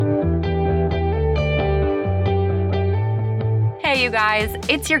Hey, you guys,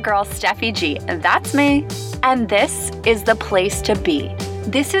 it's your girl, Steffi G. That's me. And this is the place to be.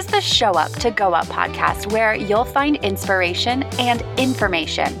 This is the Show Up to Go Up podcast where you'll find inspiration and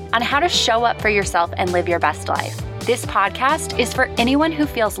information on how to show up for yourself and live your best life. This podcast is for anyone who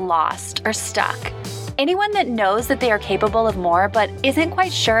feels lost or stuck. Anyone that knows that they are capable of more but isn't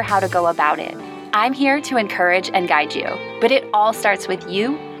quite sure how to go about it. I'm here to encourage and guide you, but it all starts with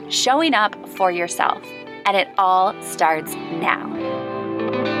you showing up for yourself. And it all starts now.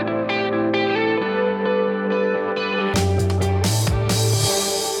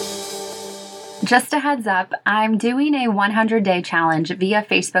 Just a heads up, I'm doing a 100-day challenge via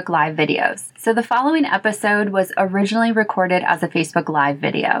Facebook Live videos. So the following episode was originally recorded as a Facebook Live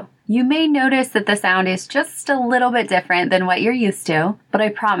video. You may notice that the sound is just a little bit different than what you're used to, but I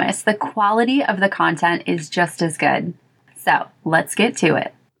promise the quality of the content is just as good. So let's get to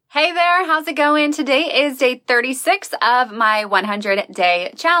it. Hey there, how's it going? Today is day 36 of my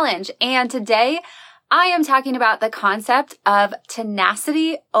 100-day challenge, and today I am talking about the concept of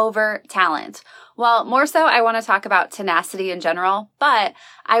tenacity over talent. Well, more so, I want to talk about tenacity in general, but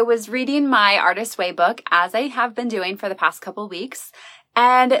I was reading my Artist's Way book, as I have been doing for the past couple weeks,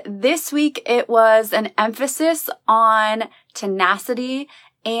 and this week it was an emphasis on tenacity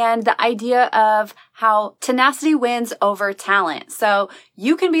and the idea of how tenacity wins over talent. So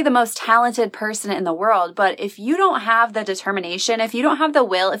you can be the most talented person in the world, but if you don't have the determination, if you don't have the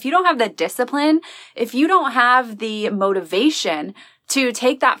will, if you don't have the discipline, if you don't have the motivation to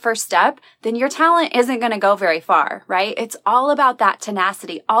take that first step, then your talent isn't going to go very far, right? It's all about that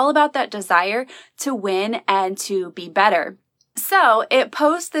tenacity, all about that desire to win and to be better. So it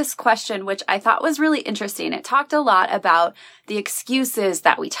posed this question, which I thought was really interesting. It talked a lot about the excuses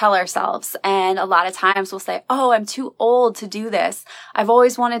that we tell ourselves. And a lot of times we'll say, oh, I'm too old to do this. I've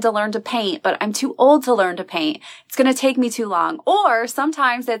always wanted to learn to paint, but I'm too old to learn to paint. It's going to take me too long. Or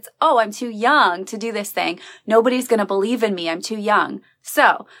sometimes it's, oh, I'm too young to do this thing. Nobody's going to believe in me. I'm too young.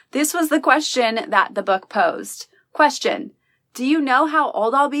 So this was the question that the book posed. Question: do you know how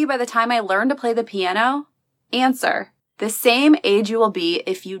old I'll be by the time I learn to play the piano? Answer: the same age you will be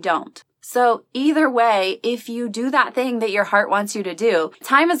if you don't. So either way, if you do that thing that your heart wants you to do,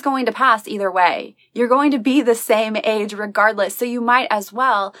 time is going to pass either way. You're going to be the same age regardless. So you might as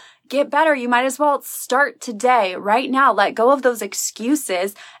well get better. You might as well start today, right now. Let go of those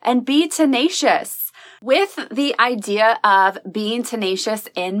excuses and be tenacious. With the idea of being tenacious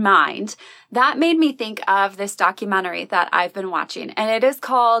in mind, that made me think of this documentary that I've been watching, and it is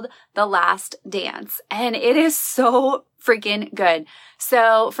called The Last Dance, and it is so freaking good.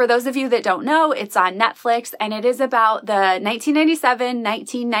 So for those of you that don't know, it's on Netflix, and it is about the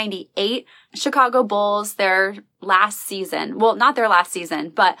 1997-1998 Chicago Bulls, their last season. Well, not their last season,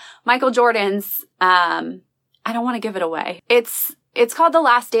 but Michael Jordan's, I don't want to give it away. It's called The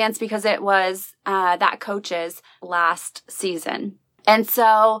Last Dance because it was that coach's last season. And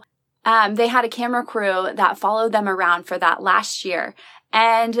so they had a camera crew that followed them around for that last year.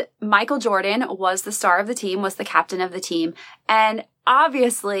 And Michael Jordan was the star of the team, was the captain of the team. And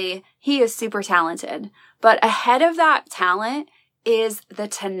obviously, he is super talented. But ahead of that talent is the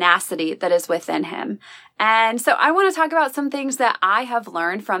tenacity that is within him. And so I want to talk about some things that I have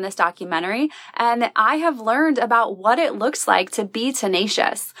learned from this documentary and that I have learned about what it looks like to be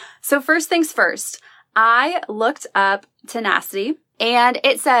tenacious. So first things first, I looked up tenacity, and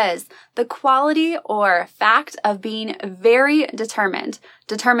it says the quality or fact of being very determined,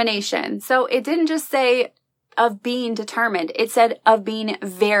 determination. So it didn't just say of being determined, it said of being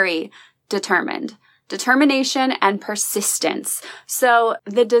very determined. Determination and persistence. So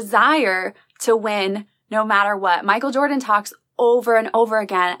the desire to win no matter what. Michael Jordan talks over and over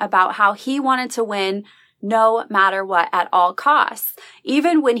again about how he wanted to win no matter what at all costs.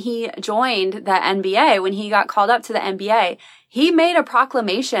 Even when he joined the NBA, when he got called up to the NBA, he made a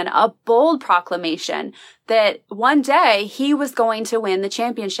proclamation, a bold proclamation, that one day he was going to win the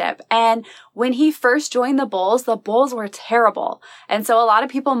championship. And when he first joined the Bulls were terrible. And so a lot of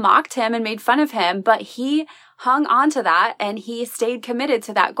people mocked him and made fun of him, but he hung on to that and he stayed committed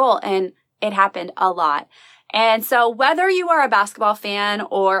to that goal. And it happened a lot. And so whether you are a basketball fan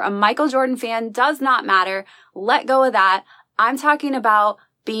or a Michael Jordan fan does not matter. Let go of that. I'm talking about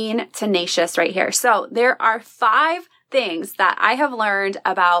being tenacious right here. So there are 5 things that I have learned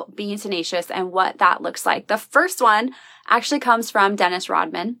about being tenacious and what that looks like. The first one actually comes from Dennis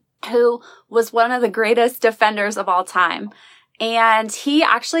Rodman, who was one of the greatest defenders of all time. And he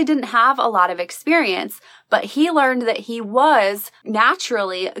actually didn't have a lot of experience, but he learned that he was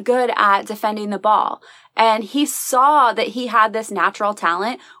naturally good at defending the ball. And he saw that he had this natural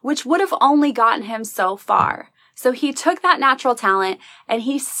talent, which would have only gotten him so far. So he took that natural talent and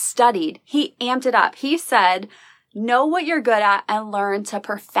he studied. He amped it up. He said, know what you're good at and learn to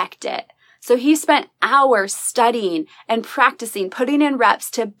perfect it. So he spent hours studying and practicing, putting in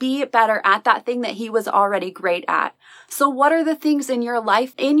reps to be better at that thing that he was already great at. So what are the things in your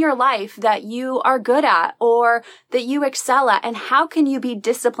life that you are good at or that you excel at? And how can you be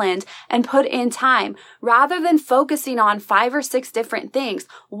disciplined and put in time rather than focusing on 5 or 6 different things?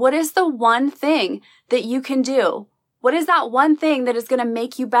 What is the one thing that you can do? What is that one thing that is going to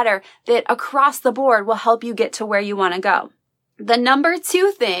make you better that across the board will help you get to where you want to go? The number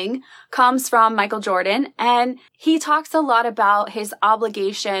 2 thing comes from Michael Jordan, and he talks a lot about his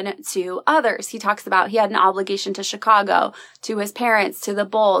obligation to others. He talks about he had an obligation to Chicago, to his parents, to the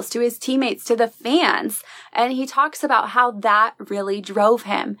Bulls, to his teammates, to the fans. And he talks about how that really drove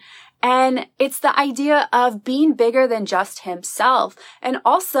him. And it's the idea of being bigger than just himself and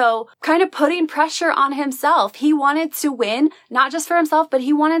also kind of putting pressure on himself. He wanted to win, not just for himself, but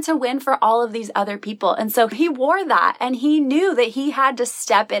he wanted to win for all of these other people. And so he wore that and he knew that he had to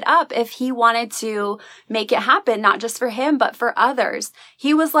step it up if he wanted to make it happen, not just for him, but for others.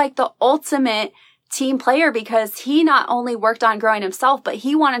 He was like the ultimate team player because he not only worked on growing himself, but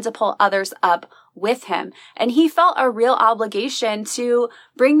he wanted to pull others up with him. And he felt a real obligation to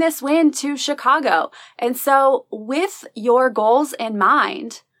bring this win to Chicago. And so with your goals in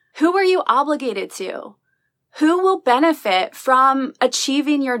mind, who are you obligated to? Who will benefit from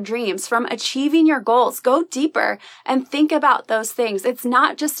achieving your dreams, from achieving your goals? Go deeper and think about those things. It's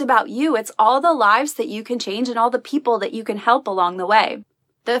not just about you. It's all the lives that you can change and all the people that you can help along the way.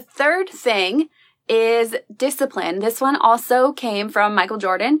 The third thing is discipline. This one also came from Michael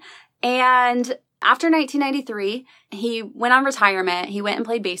Jordan. And after 1993, he went on retirement. He went and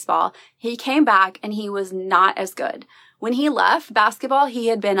played baseball. He came back and he was not as good. When he left basketball, he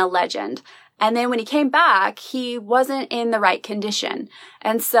had been a legend. And then when he came back, he wasn't in the right condition.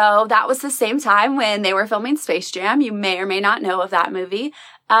 And so that was the same time when they were filming Space Jam. You may or may not know of that movie.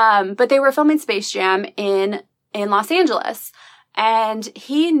 But they were filming Space Jam in Los Angeles. And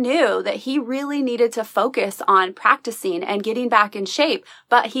he knew that he really needed to focus on practicing and getting back in shape.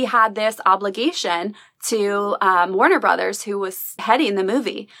 But he had this obligation to Warner Brothers, who was heading the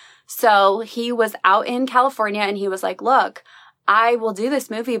movie. So he was out in California and he was like, look, I will do this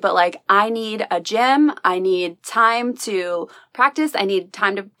movie, but like I need a gym. I need time to practice. I need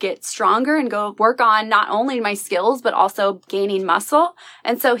time to get stronger and go work on not only my skills, but also gaining muscle.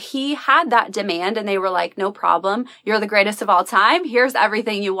 And so he had that demand and they were like, no problem. You're the greatest of all time. Here's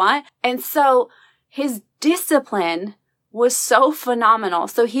everything you want. And so his discipline was so phenomenal.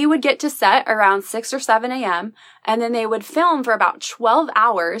 So he would get to set around 6 or 7 a.m. and then they would film for about 12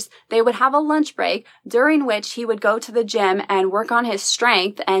 hours. They would have a lunch break during which he would go to the gym and work on his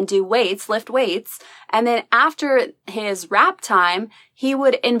strength and do weights, lift weights. And then after his wrap time, he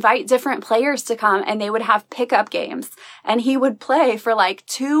would invite different players to come and they would have pickup games and he would play for like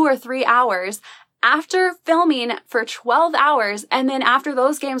 2 or 3 hours after filming for 12 hours. And then after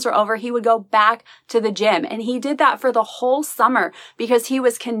those games were over, he would go back to the gym. And he did that for the whole summer because he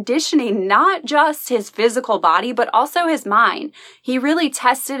was conditioning not just his physical body, but also his mind. He really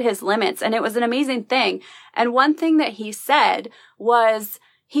tested his limits and it was an amazing thing. And one thing that he said was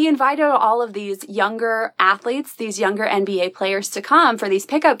he invited all of these younger athletes, these younger NBA players to come for these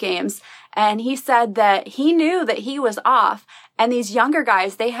pickup games. And he said that he knew that he was off. And these younger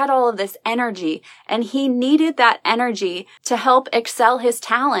guys, they had all of this energy and he needed that energy to help excel his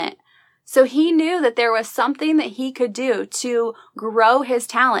talent. So he knew that there was something that he could do to grow his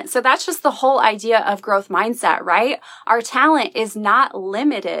talent. So that's just the whole idea of growth mindset, right? Our talent is not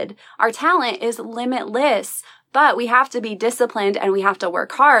limited. Our talent is limitless. But we have to be disciplined and we have to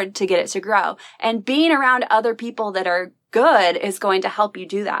work hard to get it to grow. And being around other people that are good is going to help you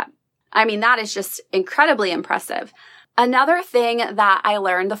do that. I mean, that is just incredibly impressive. Another thing that I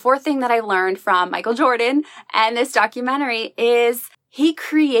learned, the fourth thing that I learned from Michael Jordan and this documentary is he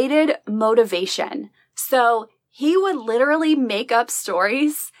created motivation. So he would literally make up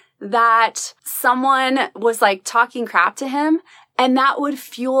stories that someone was like talking crap to him, and that would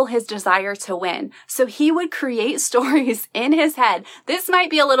fuel his desire to win. So he would create stories in his head. This might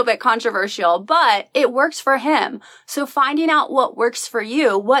be a little bit controversial, but it works for him. So finding out what works for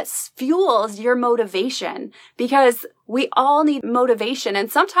you, what fuels your motivation, because we all need motivation.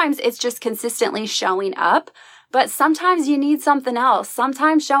 And sometimes it's just consistently showing up, but sometimes you need something else.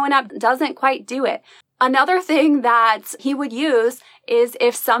 Sometimes showing up doesn't quite do it. Another thing that he would use is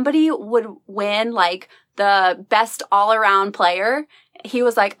if somebody would win like the best all-around player, he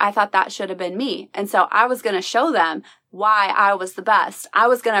was like, I thought that should have been me. And so I was going to show them why I was the best. I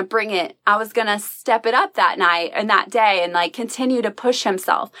was going to bring it. I was going to step it up that night and that day and like continue to push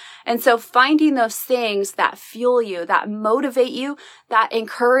himself. And so finding those things that fuel you, that motivate you, that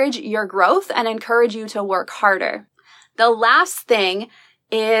encourage your growth and encourage you to work harder. The last thing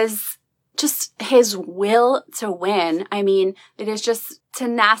is just his will to win. I mean, it is just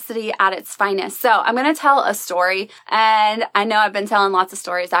tenacity at its finest. So I'm going to tell a story, and I know I've been telling lots of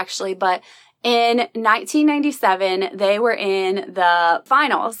stories actually, but in 1997, they were in the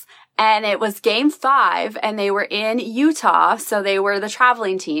finals, and it was game 5, and they were in Utah, so they were the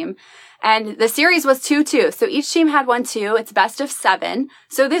traveling team. And the series was 2-2, so each team had 1-2. It's best of 7,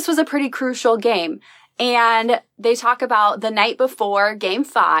 so this was a pretty crucial game. And they talk about the night before game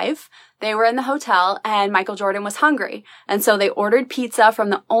 5, they were in the hotel, and Michael Jordan was hungry. And so they ordered pizza from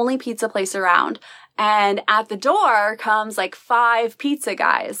the only pizza place around. And at the door comes like 5 pizza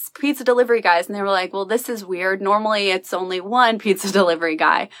delivery guys. And they were like, well, this is weird. Normally it's only 1 pizza delivery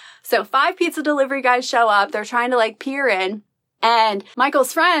guy. So 5 pizza delivery guys show up. They're trying to like peer in. And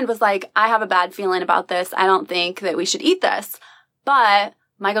Michael's friend was like, I have a bad feeling about this. I don't think that we should eat this. But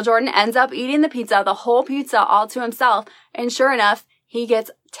Michael Jordan ends up eating the pizza, the whole pizza all to himself. And sure enough, he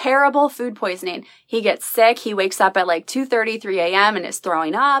gets terrible food poisoning. He gets sick. He wakes up at like 2:30, 3 a.m. and is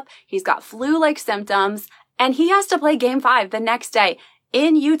throwing up. He's got flu-like symptoms. And he has to play game 5 the next day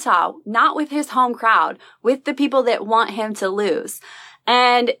in Utah, not with his home crowd, with the people that want him to lose.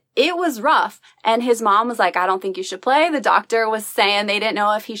 And it was rough. And his mom was like, I don't think you should play. The doctor was saying they didn't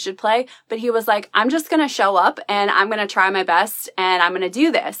know if he should play. But he was like, I'm just going to show up and I'm going to try my best and I'm going to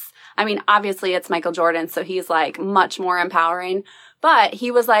do this. I mean, obviously it's Michael Jordan, so he's like much more empowering. But he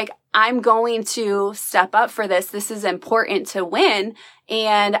was like, I'm going to step up for this. This is important to win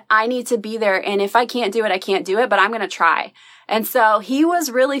and I need to be there. And if I can't do it, I can't do it, but I'm going to try. And so he was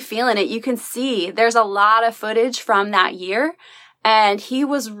really feeling it. You can see there's a lot of footage from that year and he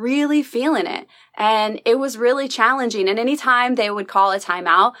was really feeling it. And it was really challenging. And anytime they would call a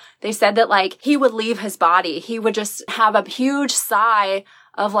timeout, they said that like he would leave his body. He would just have a huge sigh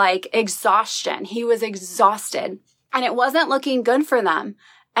of like exhaustion. He was exhausted. And it wasn't looking good for them.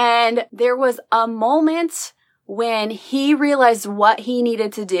 And there was a moment when he realized what he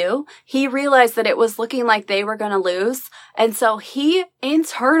needed to do. He realized that it was looking like they were going to lose. And so he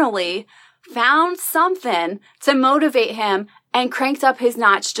internally found something to motivate him and cranked up his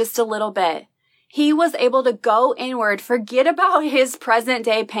notch just a little bit. He was able to go inward, forget about his present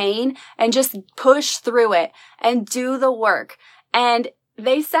day pain, and just push through it and do the work. And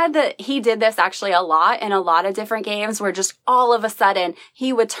they said that he did this actually a lot in a lot of different games where just all of a sudden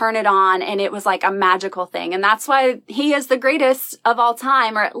he would turn it on and it was like a magical thing. And that's why he is the greatest of all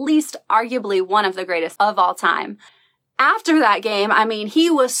time, or at least arguably one of the greatest of all time. After that game, I mean,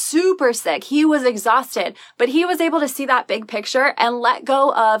 he was super sick. He was exhausted, but he was able to see that big picture and let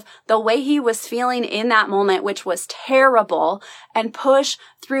go of the way he was feeling in that moment, which was terrible, and push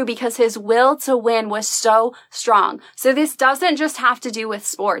through because his will to win was so strong. So this doesn't just have to do with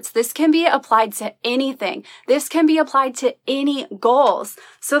sports. This can be applied to anything. This can be applied to any goals.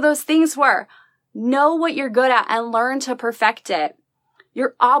 So those things were, know what you're good at and learn to perfect it.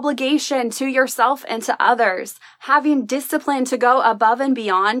 Your obligation to yourself and to others, having discipline to go above and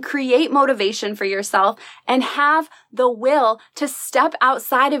beyond, create motivation for yourself, and have the will to step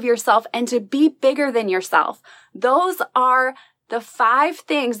outside of yourself and to be bigger than yourself. Those are the 5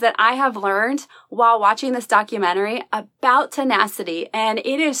 things that I have learned while watching this documentary about tenacity. And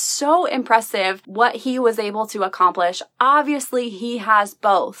it is so impressive what he was able to accomplish. Obviously, he has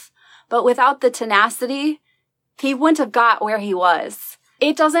both. But without the tenacity, he wouldn't have got where he was.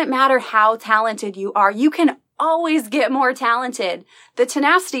 It doesn't matter how talented you are. You can always get more talented. The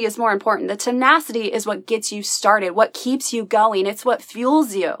tenacity is more important. The tenacity is what gets you started, what keeps you going. It's what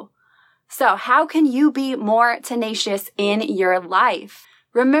fuels you. So how can you be more tenacious in your life?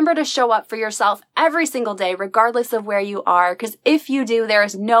 Remember to show up for yourself every single day, regardless of where you are, because if you do, there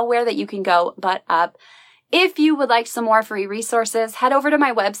is nowhere that you can go but up. If you would like some more free resources, head over to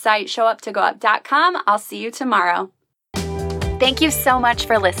my website, showuptogoup.com. I'll see you tomorrow. Thank you so much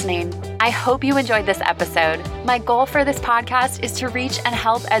for listening. I hope you enjoyed this episode. My goal for this podcast is to reach and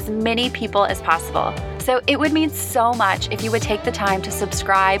help as many people as possible. So it would mean so much if you would take the time to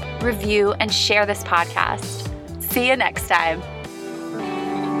subscribe, review, and share this podcast. See you next time.